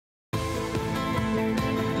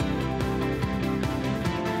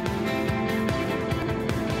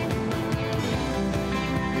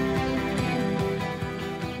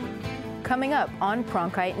Coming up on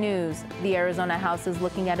Cronkite News, the Arizona House is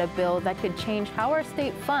looking at a bill that could change how our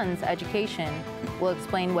state funds education. We'll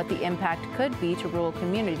explain what the impact could be to rural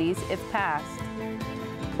communities if passed.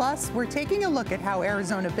 Plus, we're taking a look at how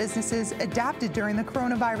Arizona businesses adapted during the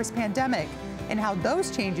coronavirus pandemic and how those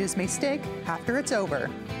changes may stick after it's over.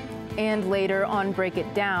 And later on Break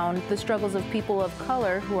It Down, the struggles of people of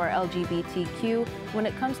color who are LGBTQ when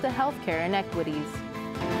it comes to healthcare inequities.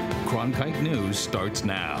 Cronkite News starts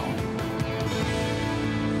now.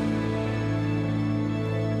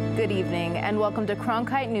 Good evening and welcome to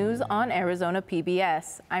Cronkite News on Arizona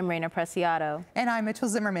PBS. I'm Raina Preciado. And I'm Mitchell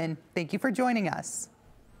Zimmerman. Thank you for joining us.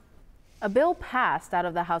 A bill passed out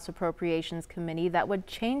of the House Appropriations Committee that would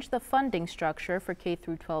change the funding structure for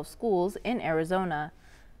K-12 schools in Arizona.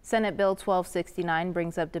 Senate Bill 1269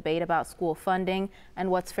 brings up debate about school funding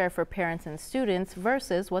and what's fair for parents and students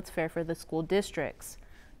versus what's fair for the school districts.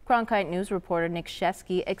 Cronkite News reporter Nick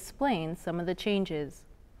Shesky explains some of the changes.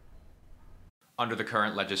 Under the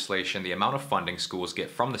current legislation, the amount of funding schools get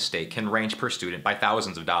from the state can range per student by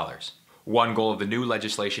thousands of dollars. One goal of the new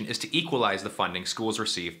legislation is to equalize the funding schools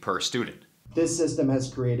receive per student. This system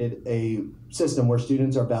has created a system where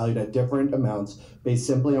students are valued at different amounts based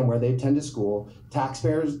simply on where they attend to school.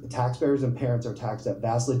 Taxpayers and parents are taxed at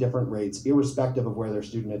vastly different rates, irrespective of where their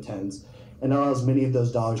student attends, and allows many of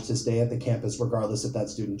those dollars to stay at the campus regardless if that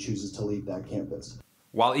student chooses to leave that campus.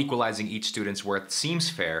 While equalizing each student's worth seems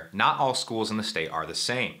fair, not all schools in the state are the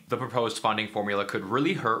same. The proposed funding formula could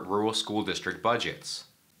really hurt rural school district budgets.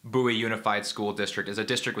 Bowie Unified School District is a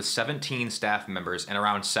district with 17 staff members and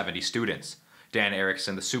around 70 students. Dan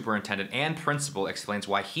Erickson, the superintendent and principal, explains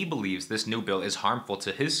why he believes this new bill is harmful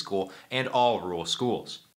to his school and all rural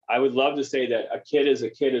schools. I would love to say that a kid is a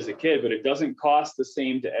kid is a kid, but it doesn't cost the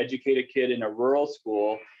same to educate a kid in a rural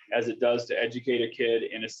school as it does to educate a kid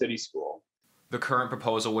in a city school. The current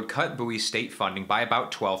proposal would cut Bowie's state funding by about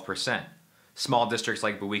 12%. Small districts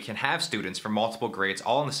like Bowie can have students from multiple grades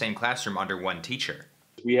all in the same classroom under one teacher.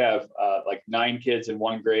 We have like 9 kids in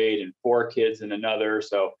one grade and 4 kids in another.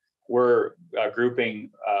 So we're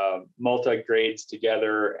grouping multi-grades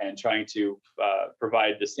together and trying to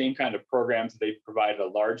provide the same kind of programs that they provide at a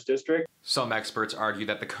large district. Some experts argue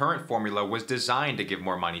that the current formula was designed to give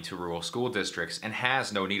more money to rural school districts and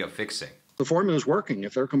has no need of fixing. The formula is working.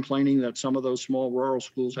 If they're complaining that some of those small rural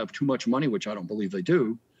schools have too much money, which I don't believe they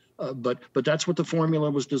do, but that's what the formula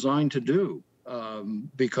was designed to do.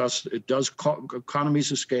 Because it does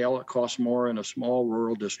economies of scale. It costs more in a small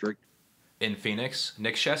rural district. In Phoenix,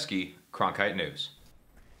 Nick Shesky, Cronkite News.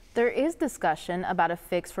 There is discussion about a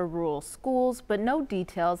fix for rural schools, but no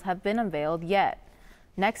details have been unveiled yet.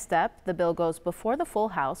 Next step, the bill goes before the full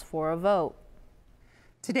House for a vote.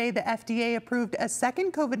 Today, the FDA approved a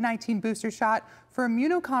second COVID-19 booster shot for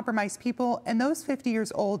immunocompromised people and those 50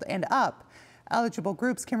 years old and up. Eligible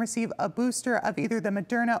groups can receive a booster of either the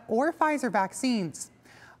Moderna or Pfizer vaccines.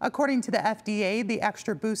 According to the FDA, the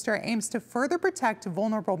extra booster aims to further protect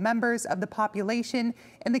vulnerable members of the population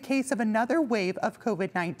in the case of another wave of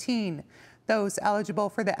COVID-19. Those eligible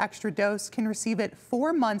for the extra dose can receive it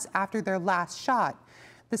 4 months after their last shot.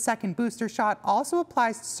 The second booster shot also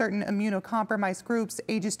applies to certain immunocompromised groups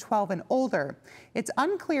ages 12 and older. It's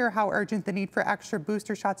unclear how urgent the need for extra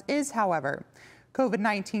booster shots is, however.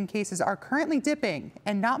 COVID-19 cases are currently dipping,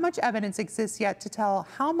 and not much evidence exists yet to tell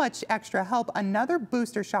how much extra help another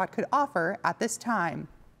booster shot could offer at this time.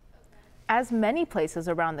 As many places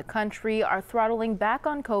around the country are throttling back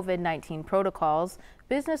on COVID-19 protocols,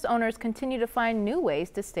 business owners continue to find new ways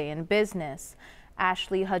to stay in business.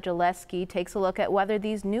 Ashley Hudjaleski takes a look at whether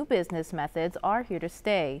these new business methods are here to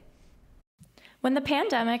stay. When the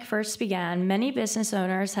pandemic first began, many business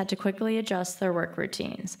owners had to quickly adjust their work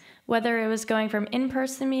routines, whether it was going from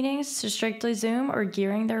in-person meetings to strictly Zoom or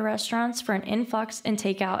gearing their restaurants for an influx in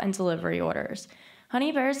takeout and delivery orders.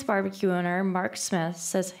 Honey Bear's barbecue owner, Mark Smith,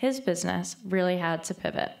 says his business really had to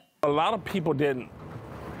pivot. A lot of people didn't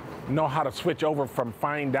know how to switch over from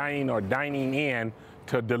fine dining or dining in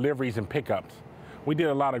to deliveries and pickups. We did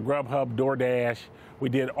a lot of Grubhub, DoorDash. We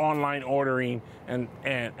did online ordering and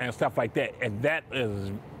stuff like that, and that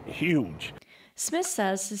is huge. Smith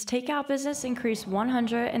says his takeout business increased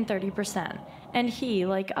 130%, and he,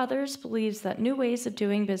 like others, believes that new ways of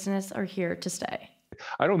doing business are here to stay.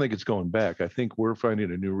 I don't think it's going back. I think we're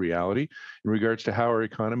finding a new reality in regards to how our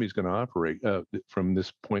economy is going to operate from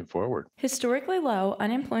this point forward. Historically low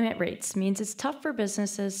unemployment rates means it's tough for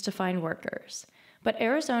businesses to find workers. But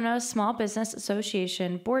Arizona's Small Business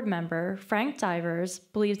Association board member, Frank Divers,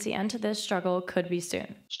 believes the end to this struggle could be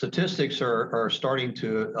soon. Statistics are starting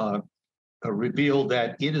to reveal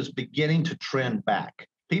that it is beginning to trend back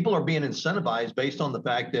People are being incentivized based on the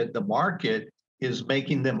fact that the market is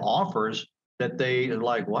making them offers that they are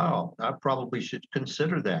like, wow, I probably should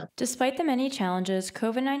consider that. Despite the many challenges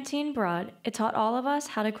COVID-19 brought, it taught all of us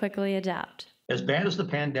how to quickly adapt. As bad as the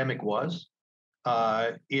pandemic was,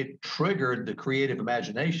 it triggered the creative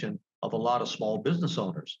imagination of a lot of small business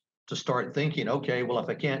owners to start thinking, okay, well, if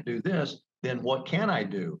I can't do this, then what can I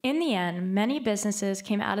do? In the end, many businesses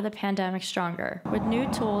came out of the pandemic stronger, with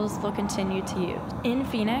new tools they'll continue to use. In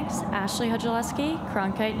Phoenix, Ashley Hodgeleski,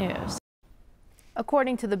 Cronkite News.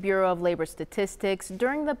 According to the Bureau of Labor Statistics,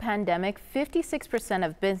 during the pandemic, 56%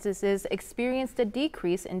 of businesses experienced a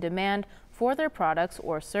decrease in demand for their products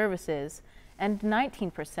or services, and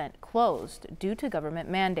 19% closed due to government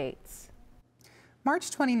mandates.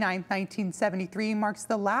 March 29, 1973 marks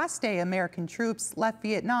the last day American troops left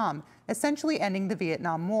Vietnam, essentially ending the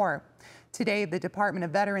Vietnam War. Today, the Department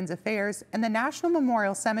of Veterans Affairs and the National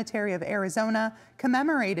Memorial Cemetery of Arizona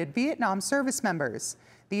commemorated Vietnam service members.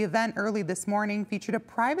 The event early this morning featured a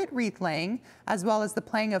private wreath laying, as well as the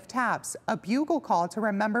playing of taps, a bugle call to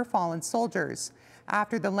remember fallen soldiers.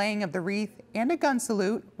 After the laying of the wreath and a gun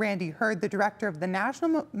salute, Randy Hurd, the director of the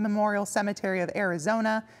National Memorial Cemetery of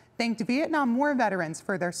Arizona, thanked Vietnam War veterans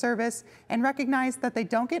for their service and recognized that they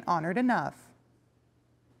don't get honored enough.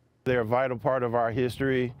 They're a vital part of our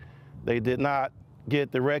history. They did not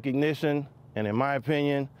get the recognition, and in my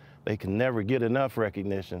opinion, they can never get enough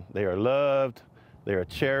recognition. They are loved, they are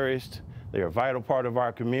cherished, they are a vital part of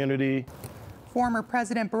our community. Former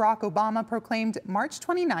President Barack Obama proclaimed March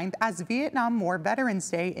 29th as Vietnam War Veterans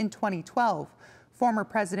Day in 2012. Former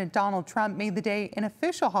President Donald Trump made the day an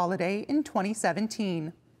official holiday in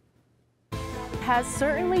 2017. Has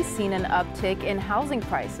certainly seen an uptick in housing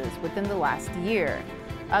prices within the last year.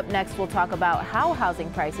 Up next, we'll talk about how housing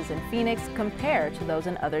prices in Phoenix compare to those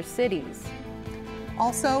in other cities.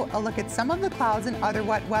 Also, a look at some of the clouds and other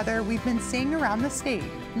wet weather we've been seeing around the state.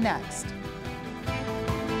 Next.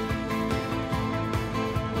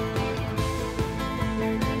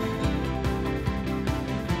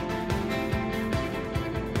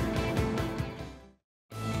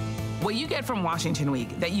 What you get from Washington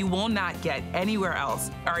Week that you will not get anywhere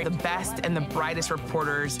else are the best and the brightest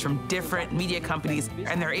reporters from different media companies,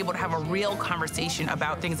 and they're able to have a real conversation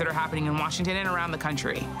about things that are happening in Washington and around the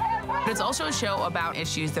country. But it's also a show about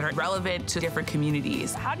issues that are relevant to different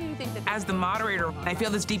communities. How do you think that, as the moderator, I feel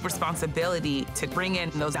this deep responsibility to bring in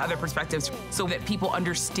those other perspectives so that people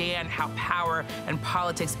understand how power and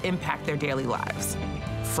politics impact their daily lives?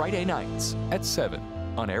 Friday nights at 7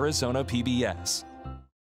 on Arizona PBS.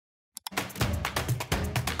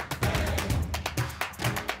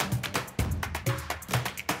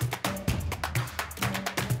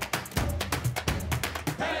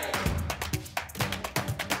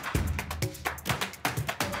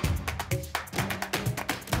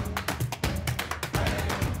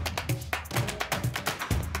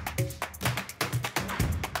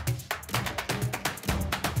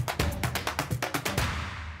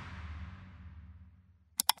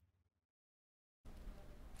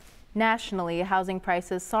 Nationally, housing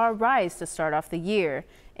prices saw a rise to start off the year,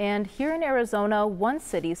 and here in Arizona, one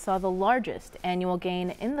city saw the largest annual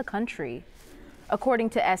gain in the country. According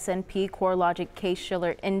to S&P CoreLogic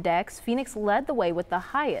Case-Shiller Index, Phoenix led the way with the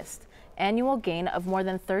highest annual gain of more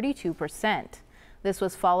than 32%. This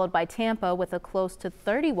was followed by Tampa with a close to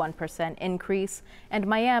 31% increase and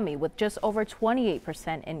Miami with just over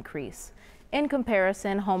 28% increase. In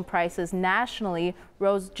comparison, home prices nationally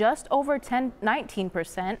rose just over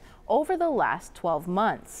 19% over the last 12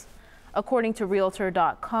 months. According to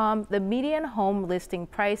Realtor.com, the median home listing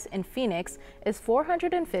price in Phoenix is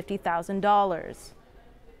 $450,000.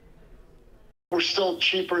 We're still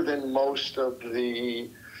cheaper than most of the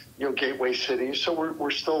gateway cities, so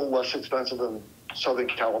we're still less expensive than Southern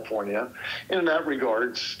California. And in that regard,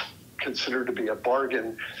 it's considered to be a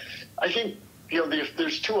bargain. I think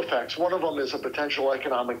there's two effects. One of them is a potential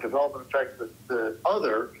economic development effect. The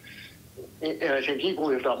other, and I think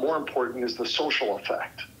equally if not more important, is the social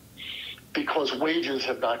effect, because wages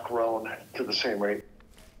have not grown to the same rate.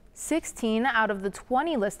 16 out of the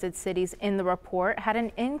 20 listed cities in the report had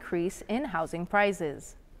an increase in housing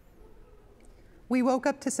prices. We woke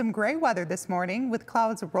up to some gray weather this morning with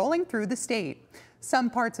clouds rolling through the state. Some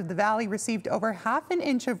parts of the valley received over half an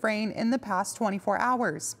inch of rain in the past 24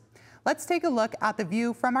 hours. Let's take a look at the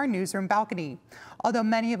view from our newsroom balcony. Although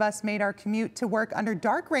many of us made our commute to work under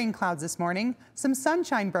dark rain clouds this morning, some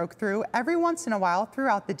sunshine broke through every once in a while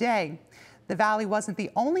throughout the day. The valley wasn't the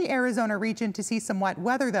only Arizona region to see some wet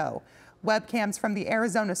weather, though. Webcams from the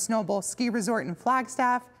Arizona Snow Bowl Ski Resort in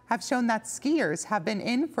Flagstaff have shown that skiers have been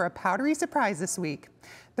in for a powdery surprise this week.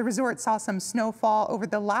 The resort saw some snowfall over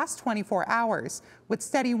the last 24 hours, with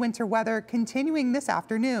steady winter weather continuing this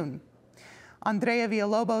afternoon. Andrea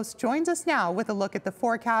Villalobos joins us now with a look at the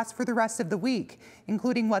forecast for the rest of the week,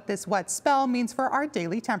 including what this wet spell means for our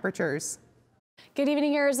daily temperatures. Good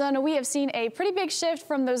evening, Arizona. We have seen a pretty big shift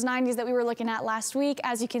from those 90s that we were looking at last week.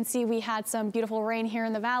 As you can see, we had some beautiful rain here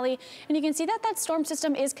in the valley, and you can see that that storm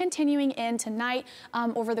system is continuing in tonight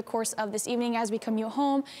over the course of this evening as we commute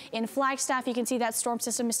home. In Flagstaff, you can see that storm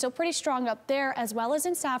system is still pretty strong up there, as well as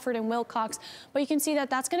in Safford and Wilcox, but you can see that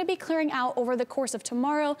that's going to be clearing out over the course of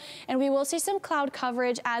tomorrow, and we will see some cloud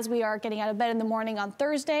coverage as we are getting out of bed in the morning on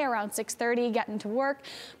Thursday around 6:30, getting to work,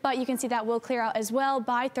 but you can see that will clear out as well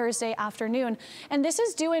by Thursday afternoon. And this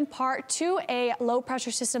is due in part to a low pressure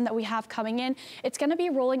system that we have coming in. It's going to be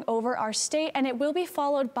rolling over our state, and it will be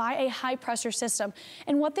followed by a high pressure system.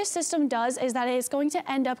 And what this system does is that it is going to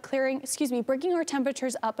end up bringing our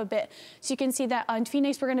temperatures up a bit. So you can see that in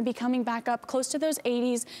Phoenix, we're going to be coming back up close to those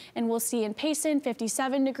 80s, and we'll see in Payson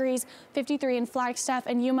 57 degrees, 53 in Flagstaff,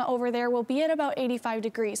 and Yuma over there will be at about 85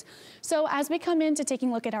 degrees. So as we come into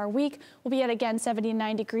taking a look at our week, we'll be at again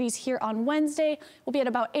 79 degrees here on Wednesday. We'll be at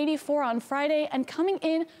about 84 on Friday, and coming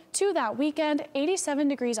in to that weekend, 87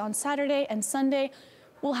 degrees on Saturday and Sunday.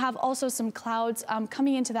 We'll have also some clouds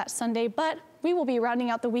coming into that Sunday, but we will be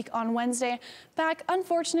rounding out the week on Wednesday, back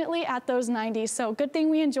unfortunately at those 90s. So good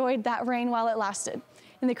thing we enjoyed that rain while it lasted.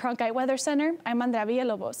 In the Cronkite Weather Center, I'm Andrea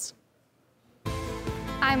Villalobos.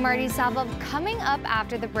 I'm Marty Salvo. Coming up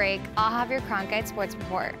after the break, I'll have your Cronkite Sports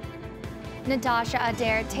Report. Natasha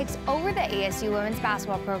Adair takes over the ASU women's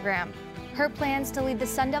basketball program. Her plans to lead the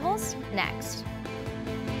Sun Devils next.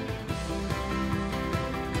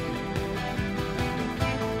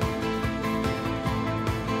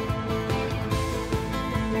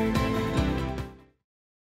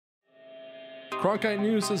 Cronkite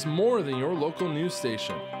News is more than your local news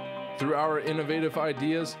station. Through our innovative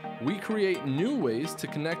ideas, we create new ways to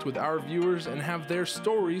connect with our viewers and have their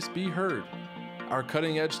stories be heard. Our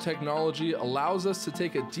cutting-edge technology allows us to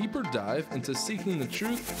take a deeper dive into seeking the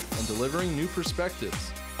truth and delivering new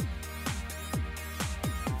perspectives.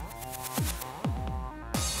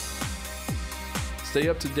 Stay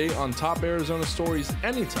up to date on top Arizona stories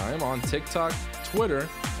anytime on TikTok, Twitter,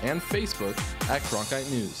 and Facebook at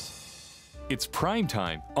Cronkite News. It's prime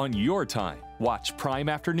time on your time. Watch Prime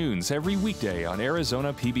Afternoons every weekday on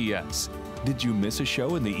Arizona PBS. Did you miss a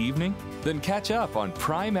show in the evening? Then catch up on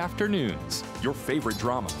Prime Afternoons, your favorite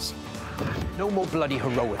dramas. No more bloody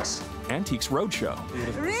heroics. Antiques Roadshow.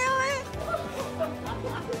 Really?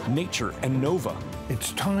 Nature and Nova.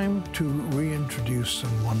 It's time to reintroduce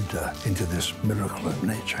some wonder into this miracle of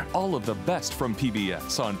nature. All of the best from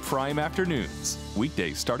PBS on Prime Afternoons.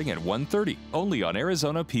 Weekdays starting at 1:30, only on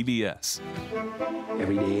Arizona PBS.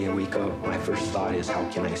 Every day I wake up, my first thought is, how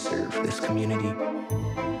can I serve this community?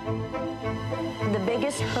 The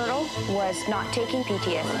biggest hurdle was not taking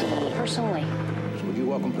PTSD personally. Would you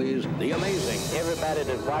welcome, please, the amazing. Everybody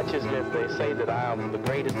that watches this, they say that I am the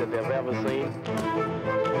greatest that they've ever seen.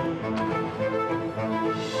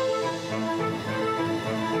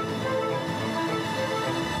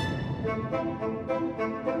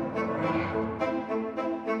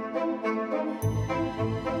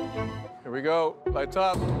 Here we go, lights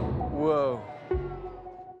up. Whoa.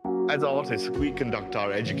 As artists, we conduct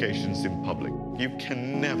our educations in public. You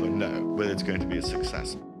can never know whether it's going to be a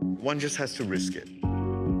success. One just has to risk it.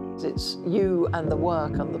 It's you and the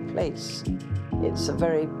work and the place. It's a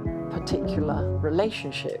very particular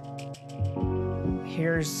relationship.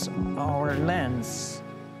 Here's our lens.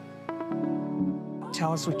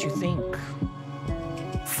 Tell us what you think.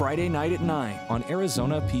 Friday night at 9 on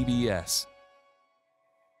Arizona PBS.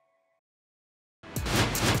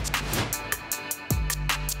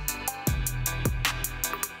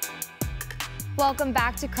 Welcome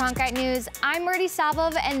back to Cronkite News. I'm Marty Salvo,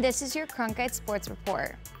 and this is your Cronkite Sports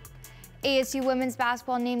Report. ASU women's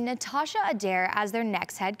basketball named Natasha Adair as their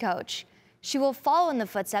next head coach. She will follow in the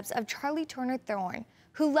footsteps of Charlie Turner-Thorne,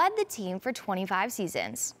 who led the team for 25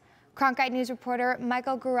 seasons. Cronkite News reporter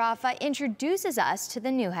Michael Garafa introduces us to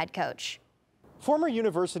the new head coach. Former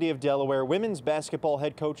University of Delaware women's basketball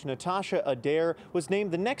head coach Natasha Adair was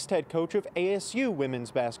named the next head coach of ASU women's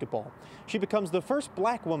basketball. She becomes the first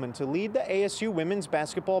black woman to lead the ASU women's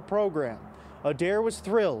basketball program. Adair was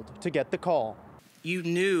thrilled to get the call. You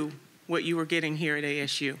knew what you were getting here at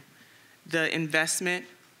ASU. The investment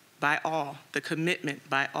by all, the commitment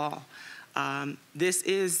by all. This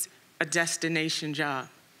is a destination job.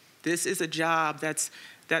 This is a job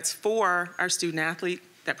that's for our student athlete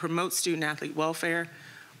that promotes student-athlete welfare.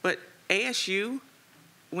 But ASU,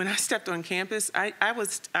 when I stepped on campus, I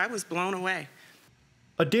was blown away.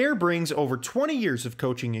 Adair brings over 20 years of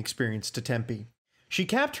coaching experience to Tempe. She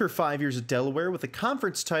capped her 5 years at Delaware with a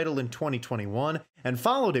conference title in 2021 and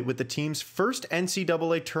followed it with the team's first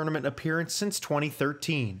NCAA tournament appearance since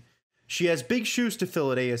 2013. She has big shoes to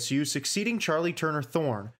fill at ASU, succeeding Charlie Turner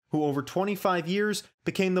Thorne, who over 25 years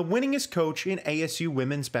became the winningest coach in ASU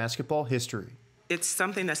women's basketball history. It's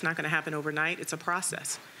something that's not going to happen overnight. It's a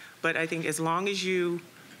process. But I think as long as you,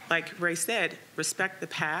 like Ray said, respect the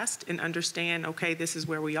past and understand, okay, this is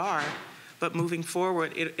where we are, but moving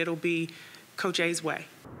forward, it'll be Coach A's way.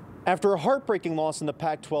 After a heartbreaking loss in the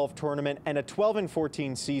Pac-12 tournament and a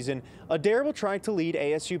 12-14 season, Adair will try to lead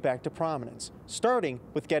ASU back to prominence, starting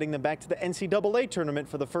with getting them back to the NCAA tournament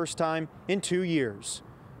for the first time in 2 years.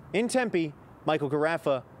 In Tempe, Michael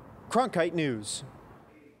Garaffa, Cronkite News.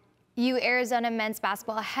 Arizona men's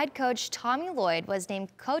basketball head coach Tommy Lloyd was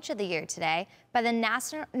named Coach of the Year today by the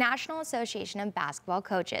National Association of Basketball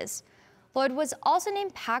Coaches. Lloyd was also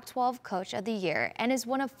named Pac-12 Coach of the Year and is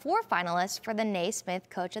one of 4 finalists for the Naismith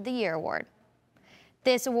Coach of the Year award.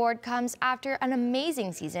 This award comes after an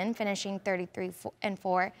amazing season, finishing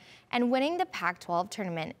 33-4 and winning the Pac-12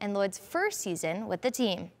 tournament in Lloyd's first season with the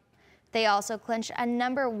team. They also clinched a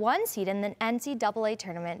 #1 seed in the NCAA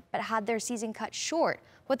tournament, but had their season cut short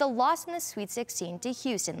with a loss in the Sweet 16 to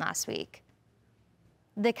Houston last week.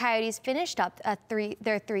 The Coyotes finished up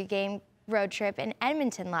their 3-game road trip in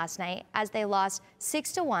Edmonton last night as they lost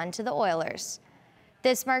 6-1 to the Oilers.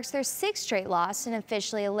 This marks their 6th straight loss and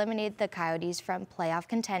officially eliminated the Coyotes from playoff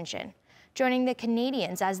contention, joining the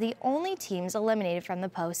Canadiens as the only teams eliminated from the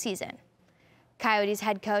postseason. Coyotes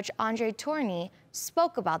head coach Andre Tourigny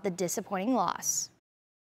spoke about the disappointing loss.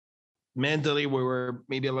 Mentally, we were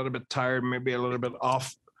maybe a little bit tired, maybe a little bit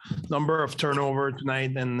off number of turnover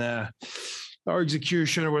tonight, and our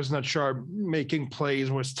execution was not sharp. Making plays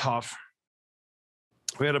was tough.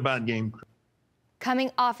 We had a bad game.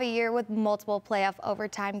 Coming off a year with multiple playoff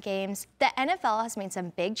overtime games, the NFL has made some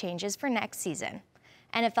big changes for next season.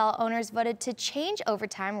 NFL owners voted to change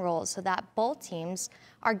overtime rules so that both teams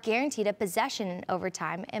are guaranteed a possession in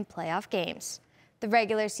overtime in playoff games. The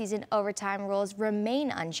regular season overtime rules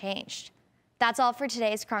remain unchanged. That's all for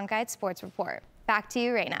today's Cronkite Sports Report. Back to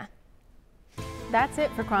you, Raina. That's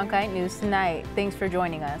it for Cronkite News tonight. Thanks for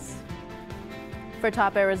joining us. For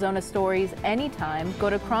top Arizona stories anytime, go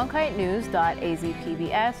to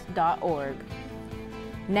cronkitenews.azpbs.org.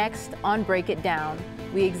 Next on Break It Down,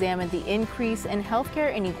 we examine the increase in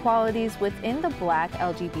healthcare inequalities within the Black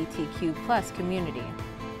LGBTQ+ community.